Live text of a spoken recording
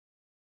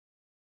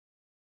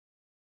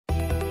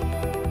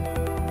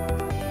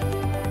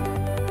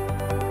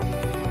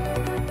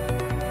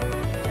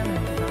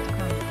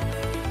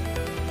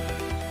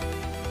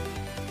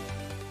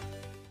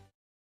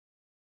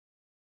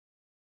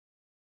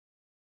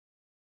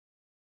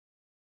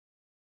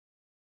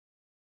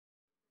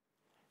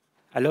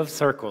I love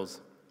circles.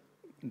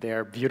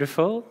 They're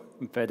beautiful,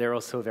 but they're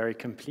also very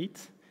complete.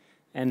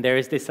 And there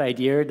is this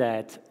idea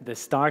that the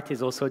start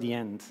is also the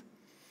end.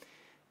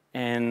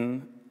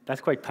 And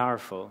that's quite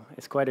powerful.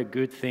 It's quite a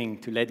good thing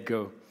to let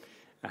go.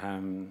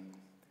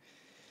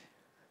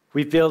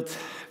 We've built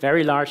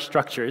very large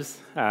structures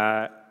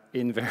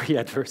in very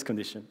adverse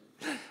conditions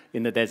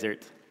in the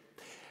desert.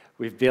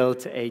 We've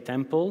built a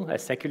temple, a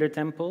secular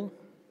temple,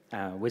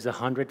 with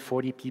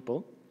 140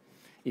 people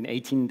in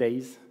 18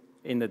 days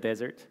in the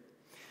desert,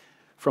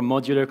 from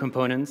modular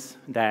components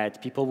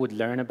that people would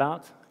learn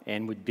about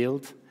and would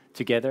build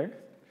together.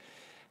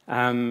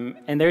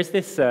 And there's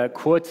this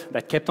quote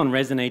that kept on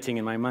resonating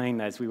in my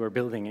mind as we were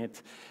building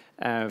it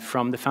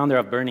from the founder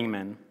of Burning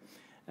Man,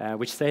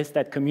 which says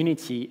that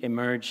community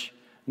emerge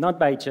not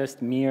by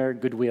just mere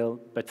goodwill,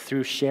 but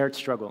through shared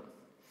struggle.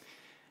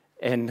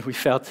 And we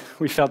felt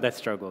that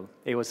struggle.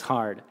 It was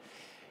hard.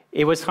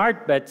 It was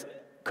hard,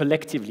 but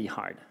collectively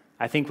hard.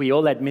 I think we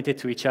all admitted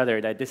to each other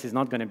that this is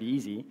not going to be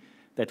easy,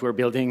 that we're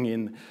building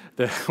in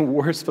the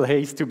worst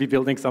place to be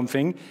building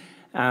something.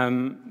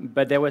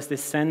 But there was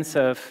this sense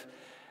of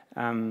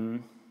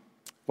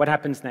what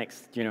happens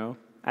next, you know?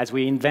 As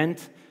we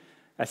invent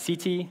a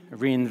city,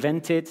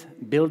 reinvent it,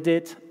 build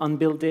it,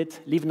 unbuild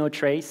it, leave no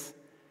trace,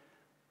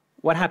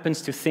 what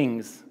happens to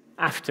things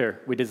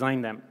after we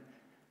design them?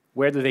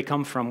 Where do they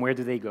come from? Where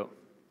do they go?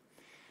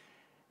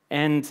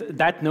 And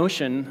that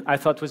notion, I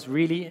thought, was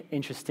really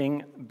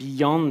interesting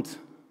beyond,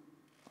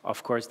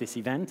 of course, this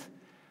event.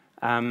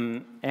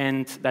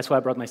 And that's why I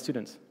brought my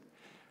students.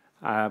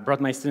 I brought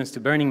my students to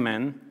Burning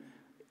Man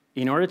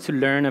in order to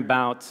learn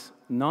about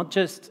not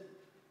just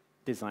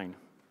design,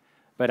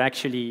 but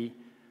actually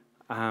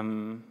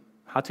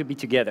how to be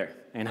together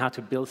and how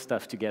to build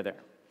stuff together.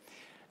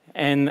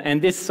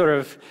 And this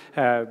sort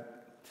of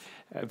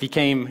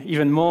became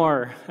even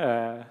more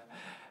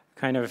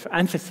kind of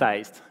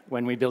emphasized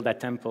when we built that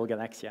temple,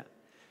 Galaxia.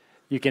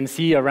 You can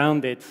see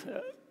around it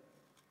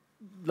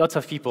lots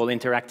of people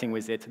interacting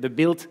with it. The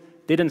build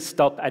didn't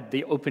stop at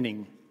the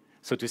opening,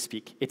 so to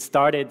speak. It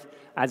started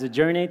as a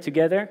journey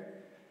together,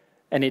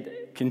 and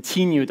it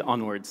continued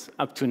onwards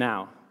up to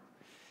now.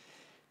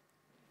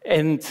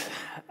 And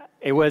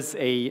it was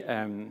a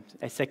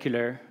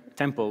secular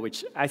temple,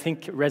 which I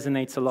think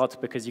resonates a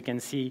lot because you can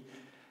see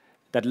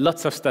that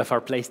lots of stuff are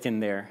placed in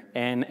there,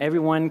 and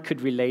everyone could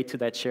relate to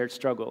that shared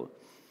struggle.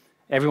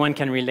 Everyone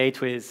can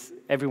relate with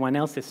everyone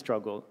else's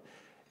struggle,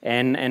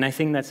 and I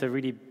think that's a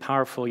really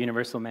powerful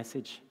universal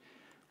message.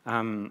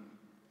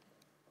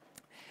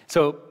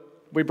 So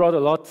we brought a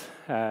lot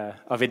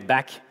of it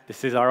back.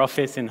 This is our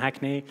office in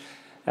Hackney,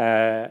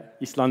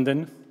 East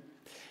London,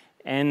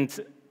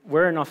 and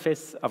we're an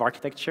office of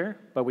architecture,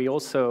 but we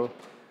also,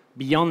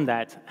 beyond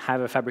that,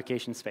 have a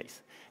fabrication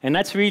space. And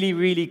that's really,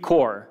 really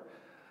core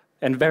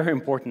and very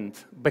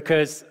important,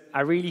 because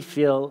I really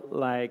feel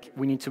like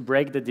we need to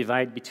break the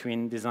divide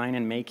between design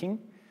and making,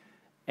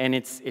 and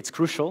it's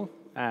crucial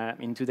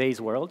in today's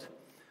world,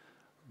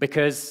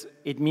 because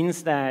it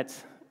means that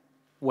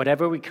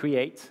whatever we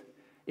create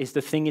is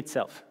the thing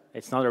itself.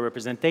 It's not a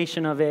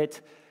representation of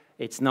it.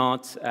 It's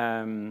not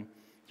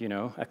you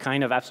know, a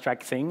kind of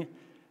abstract thing.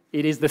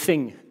 It is the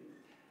thing.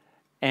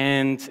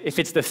 And if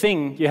it's the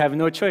thing, you have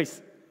no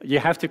choice. You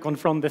have to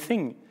confront the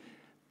thing.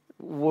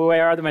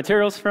 Where are the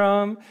materials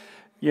from?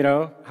 You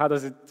know, how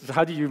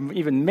do you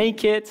even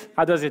make it?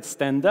 How does it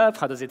stand up?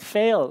 How does it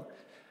fail?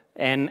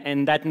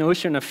 And that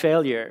notion of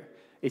failure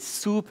is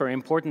super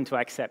important to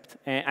accept.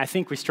 And I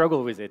think we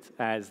struggle with it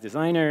as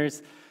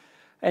designers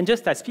and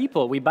just as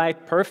people. We buy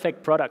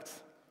perfect products,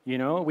 you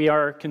know? We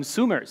are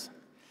consumers.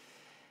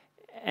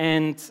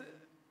 And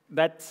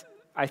that,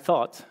 I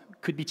thought,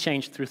 could be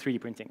changed through 3D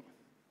printing.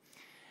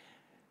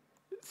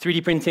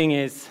 3D printing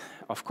is,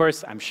 of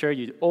course, I'm sure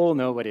you all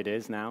know what it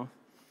is now.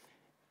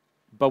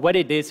 But what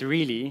it is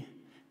really,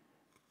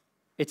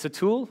 it's a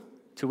tool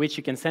to which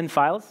you can send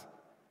files,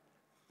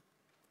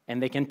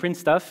 and they can print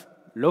stuff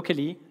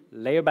locally,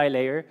 layer by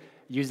layer,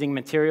 using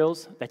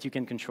materials that you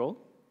can control.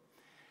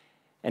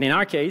 And in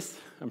our case,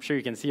 I'm sure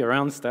you can see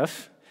around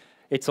stuff,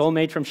 it's all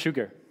made from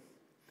sugar.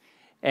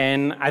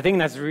 And I think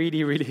that's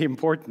really, really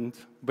important,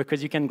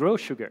 because you can grow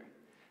sugar.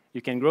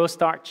 You can grow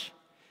starch.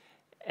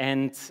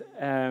 And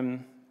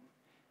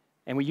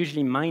we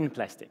usually mine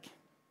plastic.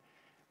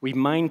 We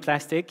mine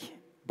plastic,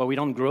 but we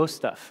don't grow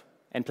stuff.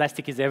 And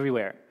plastic is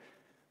everywhere.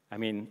 I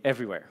mean,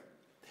 everywhere,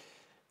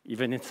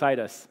 even inside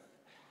us.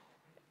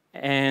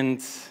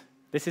 And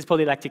this is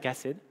polylactic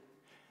acid.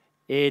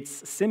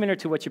 It's similar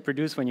to what you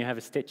produce when you have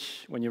a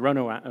stitch, when you run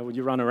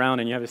around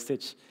and you have a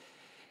stitch.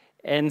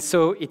 And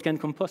so it can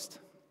compost.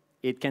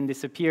 It can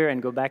disappear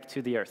and go back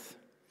to the earth.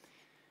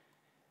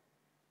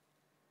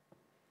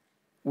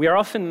 We are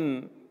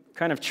often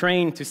kind of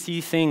trained to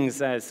see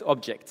things as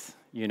objects,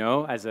 you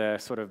know, as a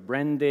sort of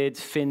branded,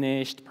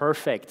 finished,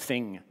 perfect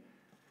thing.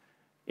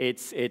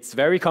 It's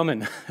very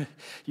common.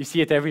 You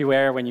see it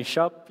everywhere when you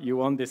shop. You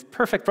want this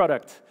perfect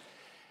product.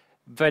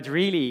 But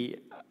really,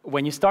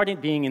 when you start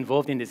being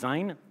involved in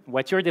design,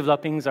 what you're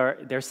developing are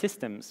their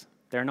systems.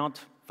 They're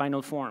not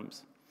final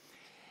forms.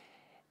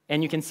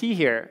 And you can see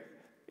here,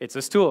 it's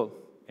a stool,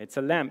 it's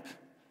a lamp,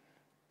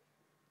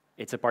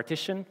 it's a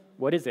partition.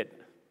 What is it?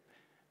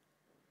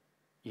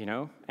 You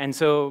know? And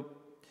so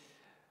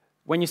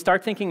when you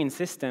start thinking in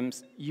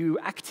systems, you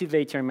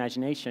activate your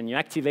imagination, you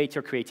activate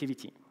your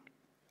creativity.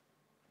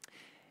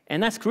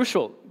 And that's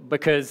crucial,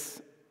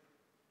 because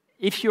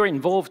if you're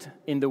involved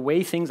in the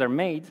way things are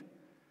made,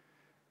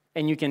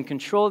 and you can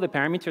control the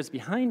parameters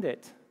behind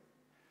it,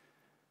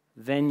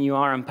 then you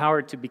are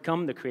empowered to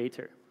become the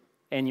creator,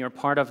 and you're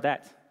part of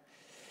that.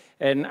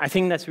 And I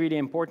think that's really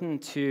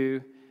important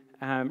to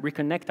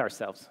reconnect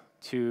ourselves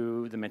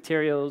to the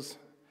materials,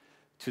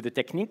 to the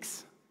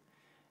techniques,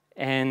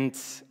 and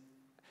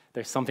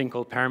there's something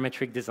called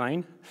parametric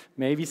design.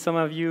 Maybe some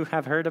of you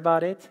have heard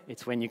about it.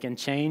 It's when you can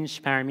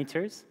change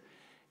parameters.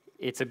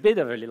 It's a bit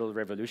of a little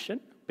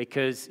revolution,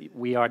 because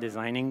we are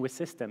designing with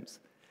systems.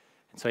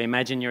 And so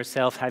imagine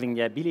yourself having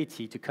the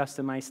ability to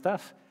customize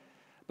stuff,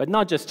 but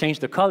not just change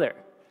the color,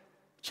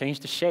 change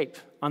the shape,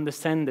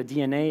 understand the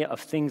DNA of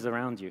things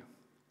around you.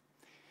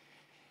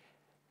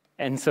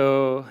 And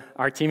so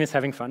our team is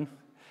having fun.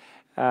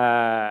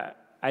 Well,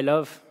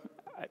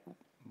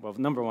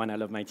 number one, I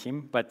love my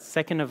team, but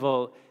second of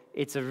all,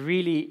 it's a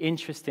really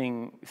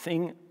interesting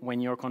thing when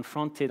you're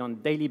confronted on a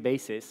daily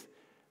basis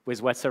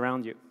with what's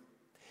around you.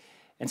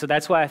 And so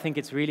that's why I think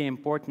it's really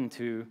important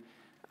to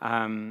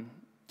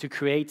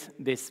create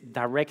this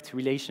direct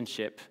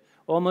relationship,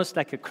 almost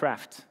like a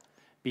craft,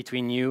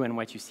 between you and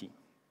what you see.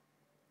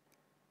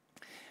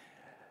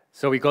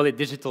 So we call it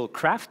digital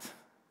craft,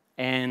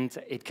 and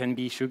it can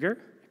be sugar,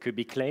 it could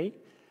be clay,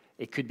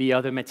 it could be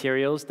other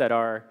materials that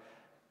are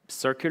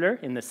circular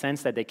in the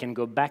sense that they can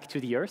go back to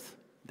the earth.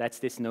 That's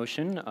this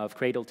notion of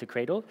cradle to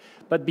cradle.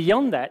 But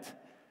beyond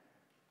that,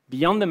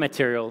 beyond the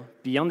material,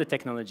 beyond the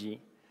technology,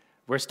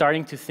 we're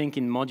starting to think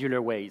in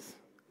modular ways.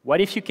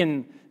 What if you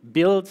can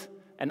build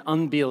an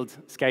unbuilt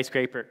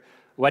skyscraper?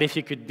 What if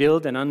you could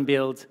build and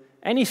unbuild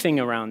anything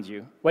around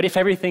you? What if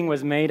everything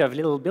was made of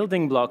little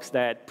building blocks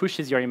that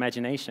pushes your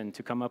imagination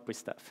to come up with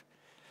stuff?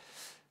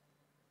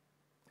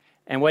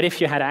 And what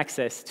if you had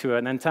access to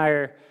an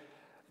entire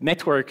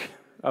network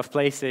of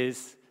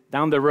places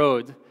down the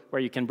road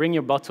where you can bring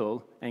your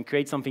bottle and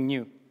create something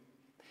new?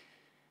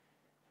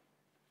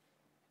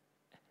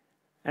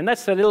 And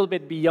that's a little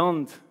bit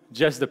beyond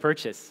just the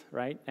purchase,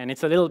 right? And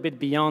it's a little bit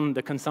beyond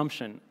the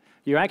consumption.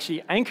 You're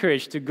actually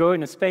encouraged to go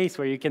in a space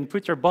where you can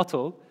put your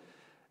bottle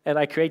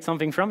and create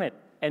something from it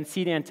and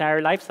see the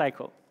entire life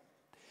cycle.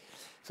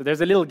 So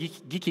there's a little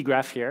geeky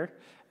graph here,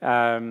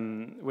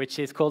 which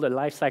is called a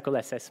life cycle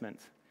assessment.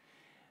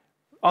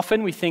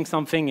 Often we think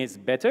something is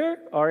better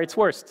or it's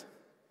worse.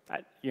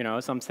 You know,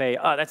 some say,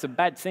 oh, that's a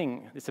bad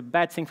thing. It's a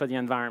bad thing for the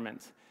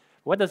environment.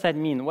 What does that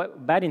mean?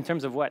 Bad in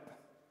terms of what?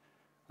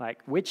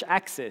 Like, which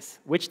axis,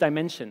 which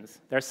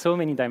dimensions? There are so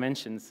many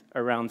dimensions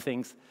around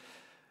things,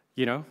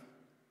 you know?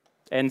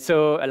 And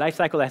so a life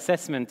cycle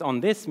assessment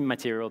on this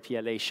material,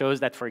 PLA, shows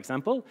that, for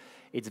example,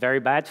 it's very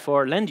bad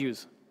for land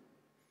use,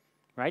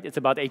 right? It's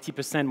about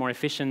 80% more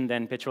efficient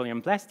than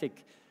petroleum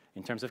plastic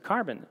in terms of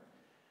carbon.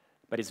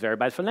 But it's very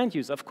bad for land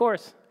use, of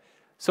course.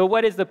 So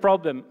what is the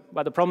problem?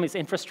 Well, the problem is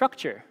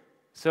infrastructure.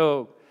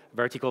 So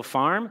vertical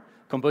farm,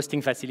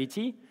 composting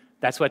facility,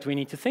 that's what we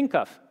need to think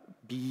of.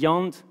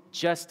 Beyond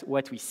just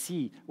what we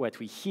see, what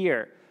we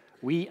hear,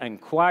 we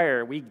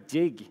inquire, we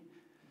dig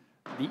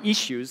the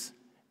issues,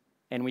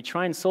 and we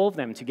try and solve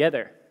them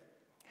together.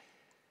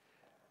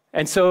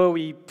 And so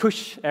we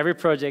push. Every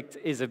project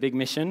is a big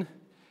mission.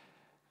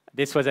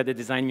 This was at the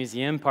Design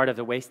Museum, part of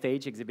the Waste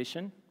Age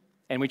exhibition.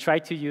 And we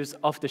tried to use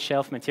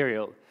off-the-shelf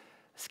material,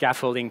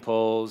 scaffolding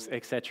poles,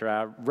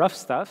 etc., rough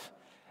stuff,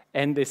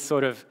 and this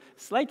sort of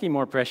slightly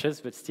more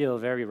precious, but still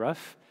very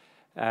rough,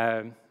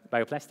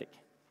 bioplastic.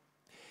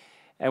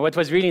 And what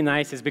was really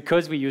nice is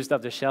because we used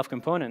off-the-shelf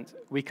component,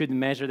 we could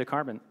measure the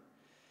carbon.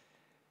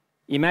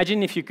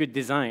 Imagine if you could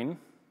design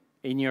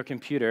in your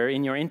computer,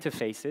 in your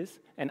interfaces,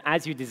 and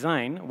as you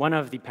design, one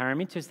of the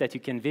parameters that you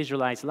can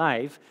visualize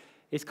live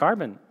is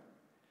carbon.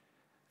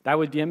 That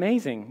would be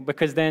amazing,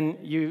 because then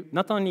you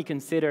not only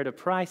consider the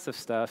price of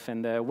stuff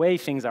and the way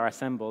things are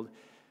assembled,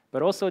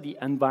 but also the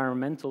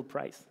environmental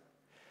price.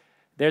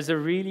 There's a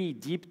really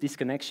deep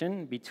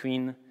disconnection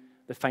between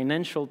the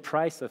financial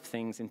price of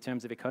things in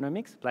terms of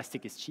economics,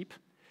 plastic is cheap,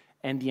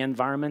 and the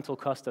environmental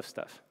cost of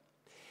stuff.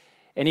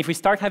 And if we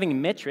start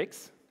having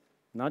metrics,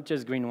 not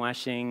just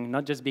greenwashing,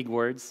 not just big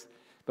words,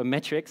 but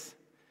metrics,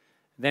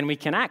 then we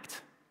can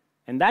act.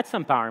 And that's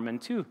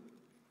empowerment too.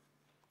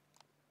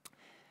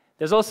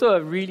 There's also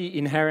a really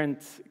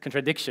inherent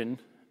contradiction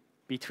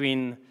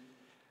between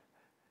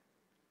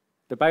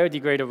the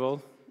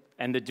biodegradable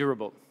and the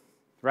durable,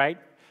 right?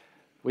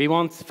 We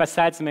want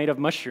facades made of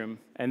mushroom,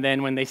 and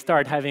then when they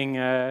start having,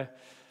 rot,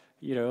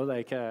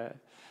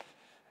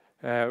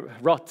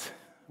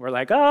 we're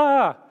like,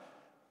 ah,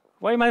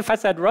 why is my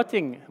facade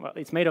rotting? Well,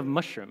 it's made of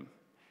mushroom.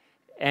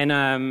 And,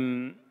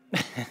 and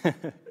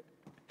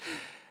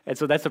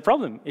so that's a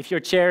problem. If your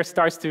chair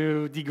starts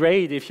to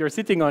degrade, if you're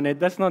sitting on it,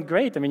 that's not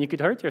great. I mean, you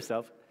could hurt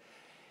yourself.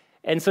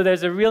 And so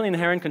there's a real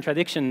inherent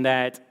contradiction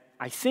that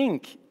I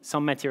think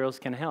some materials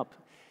can help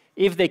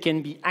if they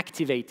can be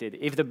activated,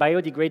 if the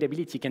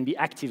biodegradability can be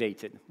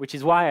activated, which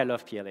is why I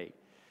love PLA,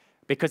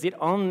 because it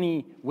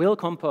only will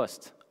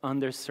compost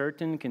under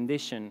certain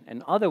condition,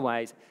 and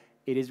otherwise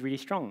it is really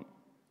strong.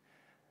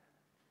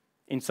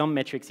 In some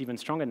metrics, even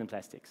stronger than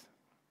plastics.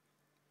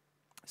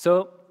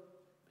 So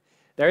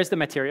there is the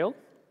material,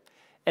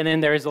 and then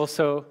there is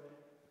also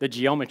the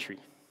geometry.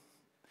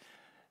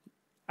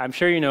 I'm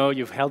sure you know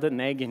you've held an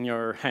egg in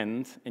your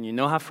hand, and you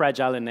know how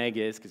fragile an egg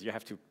is, because you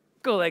have to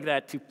go like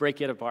that to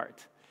break it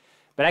apart.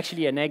 But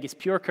actually, an egg is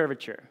pure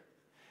curvature.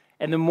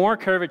 And the more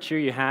curvature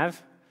you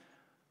have,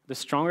 the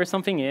stronger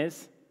something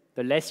is,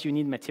 the less you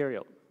need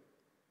material.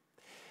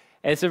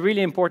 And it's a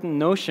really important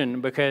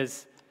notion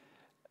because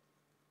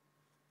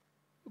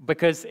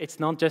it's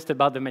not just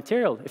about the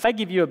material. If I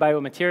give you a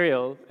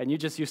biomaterial and you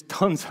just use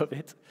tons of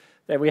it,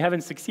 then we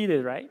haven't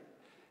succeeded, right?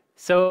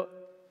 So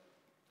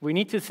we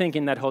need to think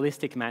in that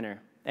holistic manner.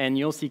 And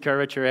you'll see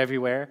curvature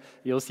everywhere.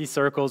 You'll see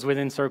circles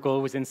within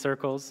circles within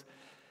circles.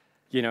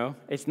 You know,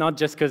 it's not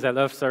just because I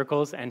love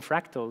circles and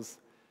fractals.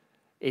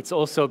 It's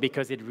also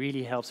because it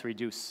really helps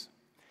reduce.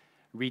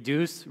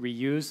 Reduce,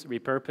 reuse,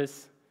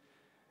 repurpose,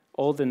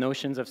 all the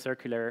notions of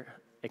circular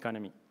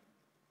economy.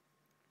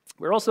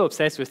 We're also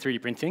obsessed with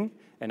 3D printing,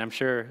 and I'm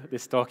sure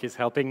this talk is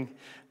helping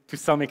to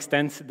some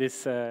extent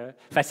this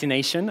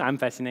fascination. I'm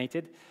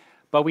fascinated.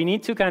 But we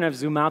need to kind of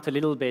zoom out a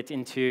little bit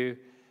into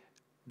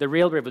the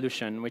real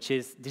revolution, which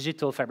is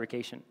digital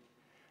fabrication.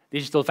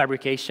 Digital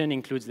fabrication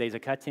includes laser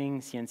cutting,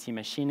 CNC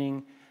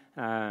machining,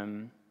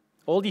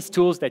 all these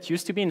tools that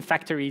used to be in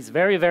factories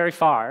very, very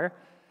far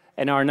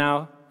and are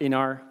now in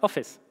our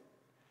office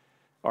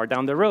or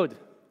down the road.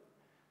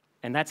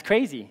 And that's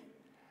crazy.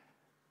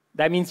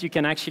 That means you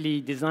can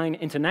actually design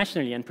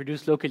internationally and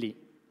produce locally.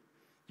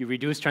 You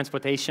reduce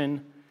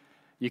transportation.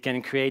 You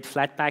can create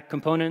flat pack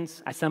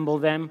components, assemble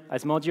them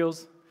as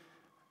modules.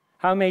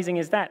 How amazing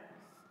is that?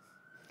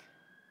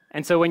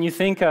 And so when you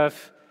think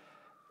of,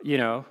 you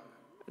know,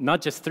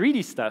 not just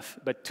 3D stuff,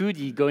 but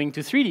 2D going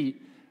to 3D,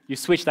 you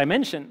switch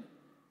dimension.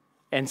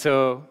 And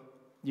so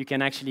you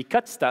can actually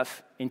cut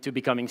stuff into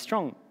becoming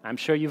strong. I'm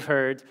sure you've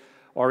heard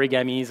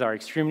origamis are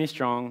extremely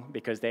strong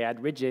because they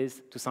add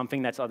ridges to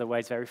something that's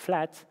otherwise very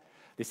flat.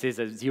 This is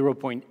a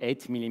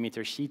 0.8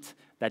 millimeter sheet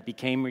that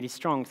became really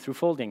strong through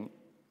folding.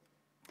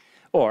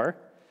 Or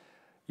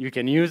you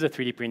can use a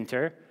 3D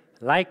printer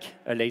like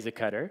a laser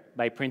cutter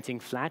by printing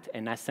flat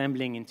and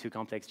assembling into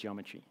complex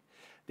geometry.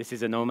 This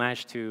is an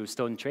homage to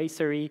stone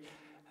tracery,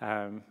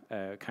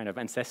 kind of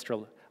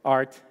ancestral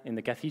art in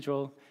the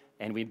cathedral,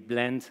 and we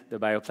blend the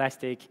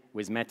bioplastic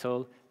with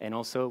metal and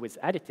also with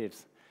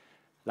additives,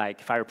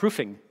 like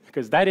fireproofing,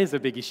 because that is a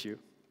big issue.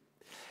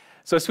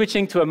 So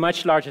switching to a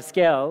much larger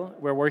scale,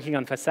 we're working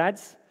on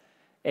facades,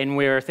 and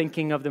we're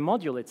thinking of the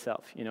module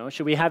itself. You know,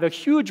 should we have a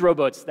huge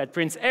robot that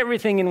prints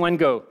everything in one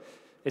go?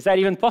 Is that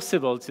even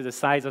possible to the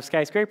size of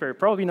skyscraper?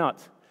 Probably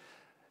not.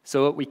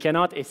 So we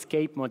cannot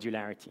escape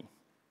modularity.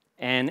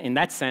 And in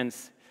that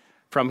sense,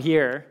 from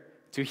here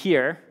to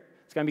here,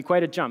 it's going to be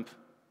quite a jump.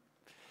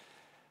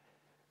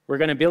 We're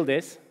going to build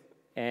this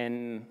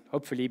and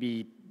hopefully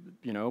be,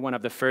 you know, one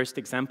of the first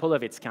examples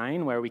of its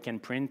kind where we can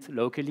print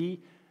locally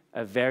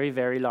a very,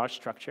 very large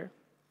structure.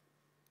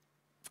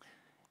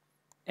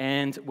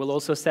 And we'll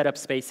also set up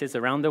spaces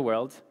around the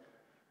world.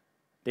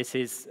 This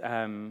is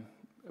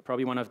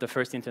probably one of the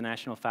first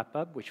international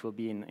FabPub, which will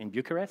be in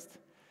Bucharest,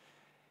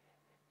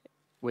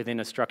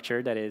 within a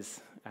structure that is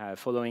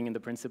following in the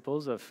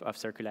principles of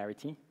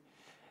circularity.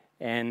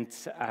 And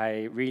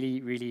I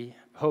really, really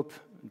hope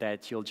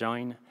that you'll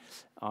join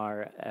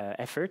our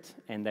effort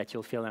and that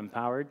you'll feel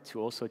empowered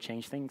to also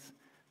change things.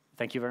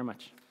 Thank you very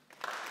much.